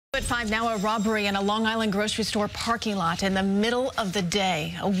At 5 now, a robbery in a Long Island grocery store parking lot in the middle of the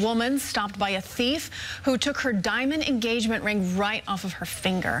day. A woman stopped by a thief who took her diamond engagement ring right off of her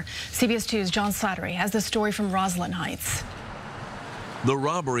finger. CBS 2's John Slattery has the story from Roslyn Heights. The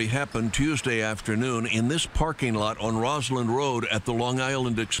robbery happened Tuesday afternoon in this parking lot on Roslyn Road at the Long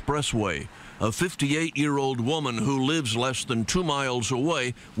Island Expressway. A 58-year-old woman who lives less than 2 miles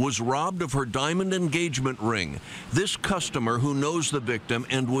away was robbed of her diamond engagement ring. This customer, who knows the victim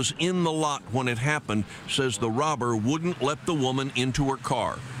and was in the lot when it happened, says the robber wouldn't let the woman into her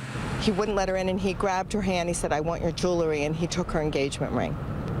car. He wouldn't let her in, and he grabbed her hand. He said, "I want your jewelry," and he took her engagement ring.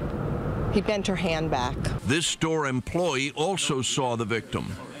 He bent her hand back. This store employee also saw the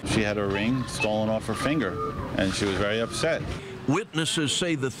victim. She had her ring stolen off her finger, and she was very upset. Witnesses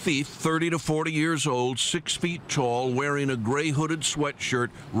say the thief, 30 to 40 years old, 6 feet tall, wearing a gray hooded sweatshirt,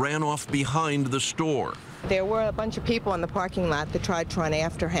 ran off behind the store. There were a bunch of people in the parking lot that tried to run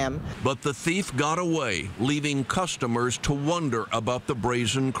after him. But the thief got away, leaving customers to wonder about the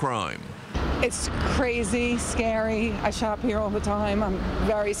brazen crime. It's crazy, scary. I shop here all the time. I'm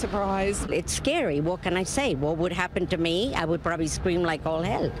very surprised. It's scary. What can I say? What would happen to me? I would probably scream like all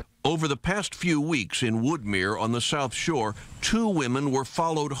hell. Over the past few weeks in Woodmere on the South Shore, 2 women were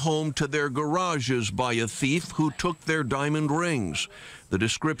followed home to their garages by a thief who took their diamond rings. The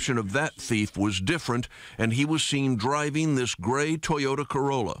description of that thief was different, and he was seen driving this gray Toyota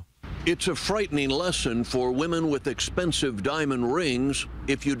Corolla. It's a frightening lesson for women with expensive diamond rings.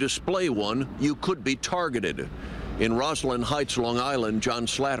 If you display one, you could be targeted. In Roslyn Heights, Long Island, John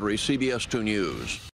Slattery, CBS 2 News.